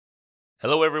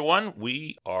Hello, everyone.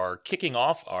 We are kicking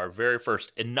off our very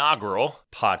first inaugural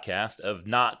podcast of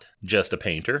Not Just a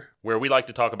Painter, where we like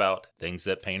to talk about things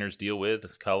that painters deal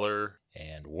with, color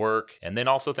and work, and then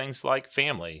also things like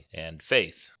family and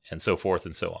faith and so forth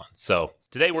and so on. So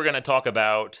today we're going to talk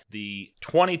about the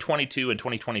 2022 and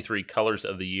 2023 colors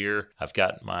of the year. I've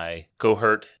got my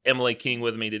cohort Emily King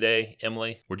with me today.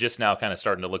 Emily, we're just now kind of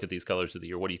starting to look at these colors of the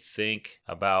year. What do you think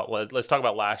about, let's talk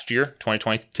about last year,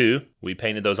 2022. We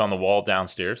painted those on the wall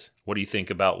downstairs. What do you think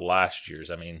about last year's?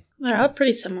 I mean, they're all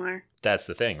pretty similar. That's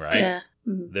the thing, right? Yeah.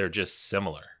 Mm-hmm. They're just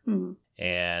similar. Mm-hmm.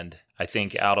 And I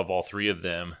think out of all three of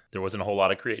them, there wasn't a whole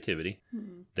lot of creativity.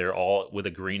 Mm-hmm. They're all with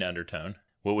a green undertone.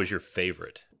 What was your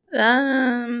favorite?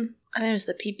 I think it was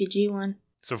the PPG one.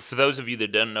 So for those of you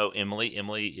that don't know Emily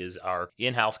is our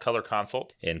in-house color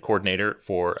consult and coordinator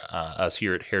for us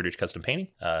here at Heritage Custom Painting.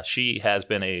 She has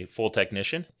been a full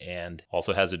technician and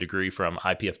also has a degree from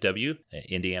IPFW,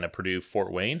 Indiana, Purdue,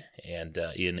 Fort Wayne, and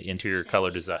in interior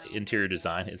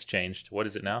design. It's changed. What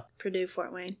is it now? Purdue,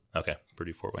 Fort Wayne. Okay,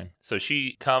 Purdue, Fort Wayne. So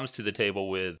she comes to the table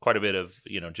with quite a bit of,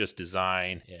 just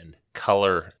design and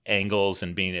color angles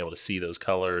and being able to see those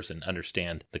colors and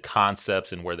understand the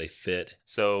concepts and where they fit.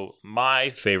 So my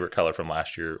favorite color from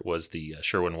last year was the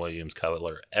Sherwin Williams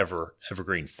color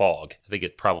Evergreen Fog. I think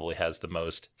it probably has the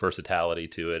most versatility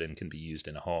to it and can be used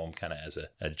in a home kind of as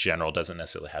a general, doesn't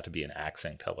necessarily have to be an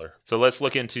accent color. So let's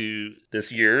look into this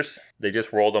year's. They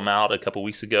just rolled them out a couple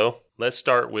weeks ago. Let's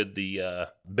start with the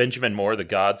Benjamin Moore, the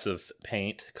Gods of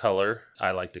Paint color.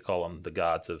 I like to call them the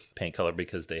Gods of Paint color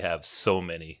because they have so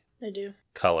many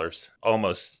colors,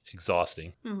 almost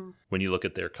exhausting. Mm-hmm. When you look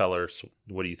at their colors,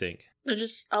 what do you think? They're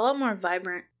just a lot more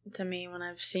vibrant to me when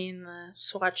I've seen the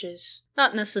swatches.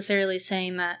 Not necessarily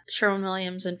saying that Sherwin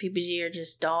Williams and PPG are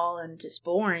just dull and just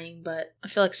boring, but I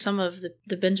feel like some of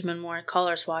the Benjamin Moore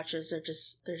color swatches are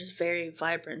they're just very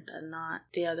vibrant and not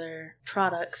the other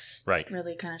products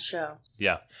really kind of show.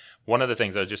 Yeah. One of the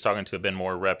things I was just talking to a Ben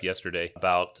Moore rep yesterday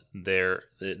about the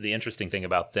interesting thing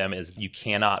about them is you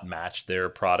cannot match their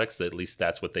products. At least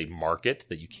that's what they market,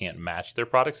 that you can't match their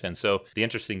products. And so the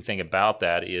interesting thing about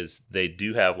that is they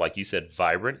do have, like you said,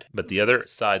 vibrant, but the other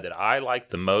side that I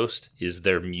like the most is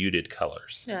their muted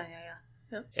colors. Yeah.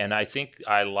 Yep. And I think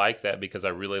I like that because I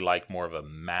really like more of a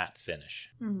matte finish.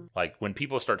 Mm-hmm. Like when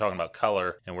people start talking about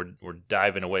color, and we're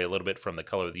diving away a little bit from the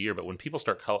color of the year, but when people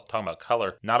start talking about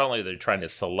color, not only are they trying to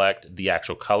select the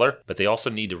actual color, but they also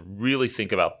need to really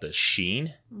think about the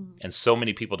sheen. Mm-hmm. And so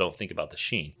many people don't think about the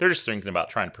sheen. They're just thinking about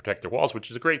trying to protect their walls, which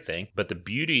is a great thing. But the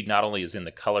beauty not only is in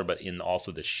the color, but in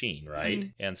also the sheen, right? Mm-hmm.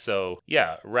 And so,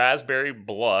 yeah, Raspberry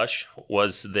Blush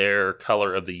was their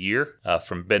color of the year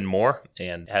from Ben Moore,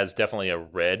 and has definitely a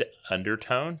red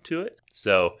undertone to it.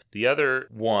 So the other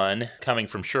one coming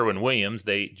from Sherwin Williams,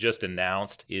 they just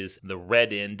announced, is the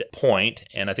Red End Point.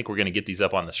 And I think we're going to get these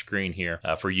up on the screen here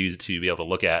for you to be able to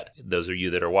look at. Those of you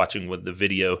that are watching with the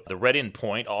video. The Red End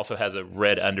Point also has a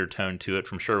red undertone to it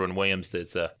from Sherwin Williams.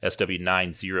 That's a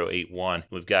SW9081.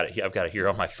 I've got it here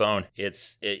on my phone.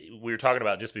 We were talking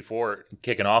about just before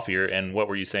kicking off here, and what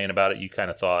were you saying about it? You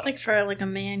kind of thought like for like a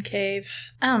man cave.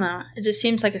 I don't know. It just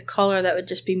seems like a color that would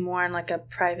just be more in like a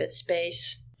private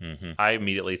space. Mm-hmm. I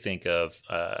immediately think of,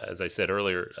 as I said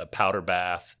earlier, a powder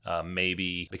bath,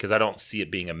 maybe, because I don't see it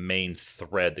being a main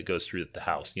thread that goes through the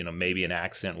house. Maybe an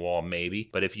accent wall, maybe.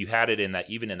 But if you had it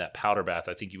even in that powder bath,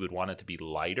 I think you would want it to be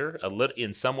lighter,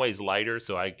 in some ways lighter.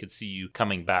 So I could see you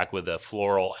coming back with a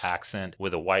floral accent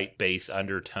with a white base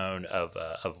undertone of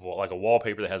like a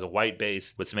wallpaper that has a white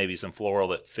base with maybe some floral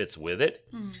that fits with it.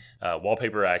 Mm.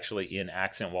 Wallpaper actually in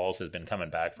accent walls has been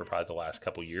coming back for probably the last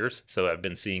couple years. So I've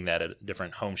been seeing that at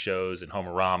different home shows and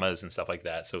homoramas and stuff like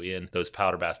that. So in those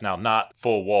powder baths, now not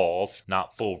full walls,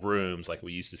 not full rooms like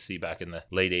we used to see back in the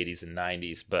late 80s and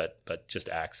 90s, but just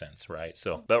accents, right?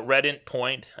 So, but Red End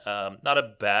Point, not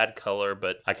a bad color,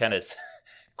 but I kind of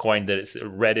coined that it's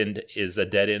red end is a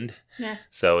dead end. Yeah.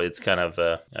 So it's kind of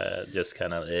just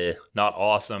kind of not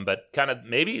awesome, but kind of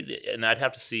maybe, and I'd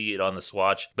have to see it on the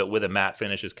swatch, but with a matte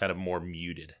finish is kind of more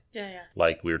muted. Yeah.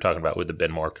 Like we were talking about with the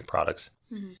Ben Moore products.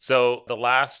 Mm-hmm. So the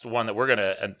last one that we're going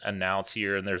to announce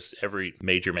here, and there's every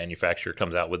major manufacturer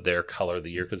comes out with their color of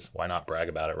the year, because why not brag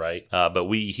about it, right? But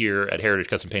we here at Heritage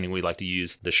Custom Painting, we like to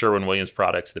use the Sherwin Williams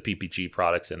products, the PPG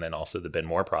products, and then also the Ben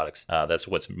Moore products. That's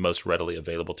what's most readily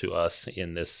available to us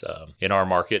in this in our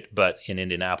market, but in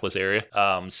Indianapolis area.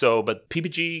 But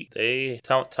PPG, they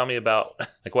tell me about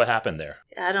like what happened there.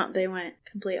 They went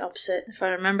complete opposite. If I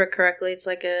remember correctly, it's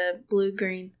like a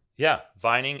blue-green. Yeah,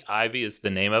 Vining Ivy is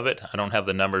the name of it. I don't have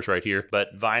the numbers right here,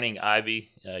 but Vining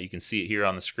Ivy You can see it here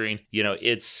on the screen.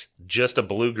 It's just a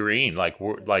blue-green.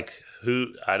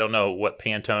 I don't know what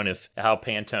how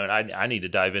Pantone, I need to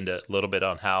dive into a little bit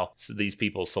on how these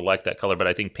people select that color, but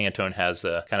I think Pantone has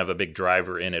kind of a big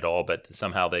driver in it all, but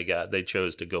somehow they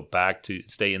chose to go back to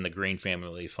stay in the green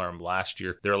family from last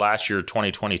year. Their last year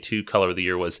 2022 color of the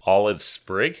year was Olive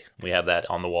Sprig. We have that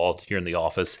on the wall here in the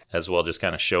office as well, just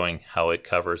kind of showing how it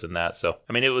covers and that. So,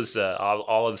 I mean, it was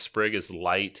Olive Sprig is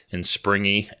light and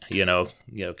springy, kind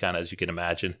of as you can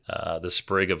imagine, the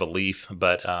sprig of a leaf,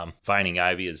 but Vining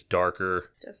Ivy is darker.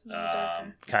 Definitely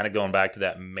darker. Kind of going back to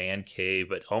that man cave,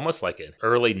 but almost like an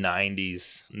early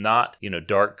 90s, not,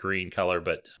 dark green color,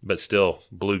 but still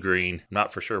blue green.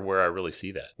 Not for sure where I really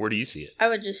see that. Where do you see it? I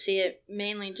would just see it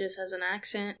mainly just as an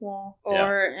accent wall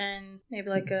or in maybe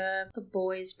like a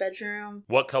boy's bedroom.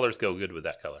 What colors go good with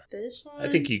that color? This one? I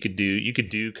think you could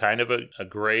do kind of a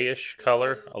grayish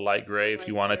color, a light gray if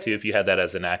you wanted to, if you had that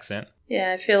as an accent.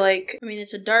 Yeah, I feel like,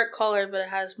 it's a dark color, but it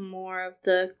has more of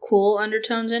the cool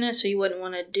undertones in it, so you wouldn't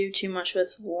want to do too much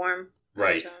with warm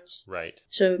undertones. Right.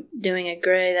 So doing a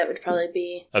gray, that would probably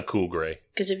be a cool gray.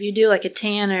 Because if you do like a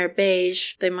tan or a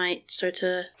beige, they might start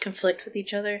to conflict with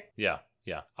each other. Yeah.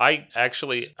 I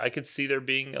could see there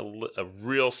being a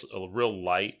real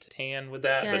light tan with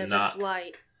that, but not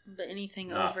light. But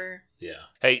anything over. Yeah.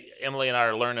 Hey, Emily and I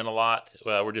are learning a lot.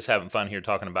 We're just having fun here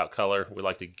talking about color. We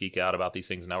like to geek out about these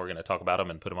things. Now we're going to talk about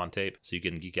them and put them on tape so you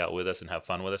can geek out with us and have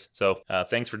fun with us. So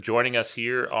thanks for joining us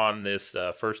here on this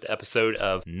first episode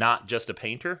of Not Just a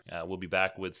Painter. We'll be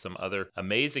back with some other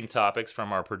amazing topics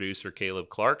from our producer, Caleb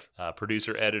Clark,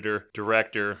 producer, editor,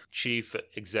 director, chief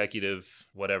executive,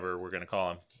 whatever we're going to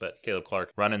call him. But Caleb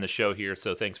Clark running the show here.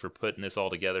 So thanks for putting this all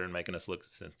together and making us look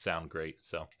and sound great.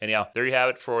 So anyhow, there you have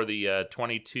it for the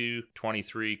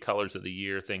 22-23 colors of the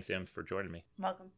year. Thanks, Em, for joining me. Welcome.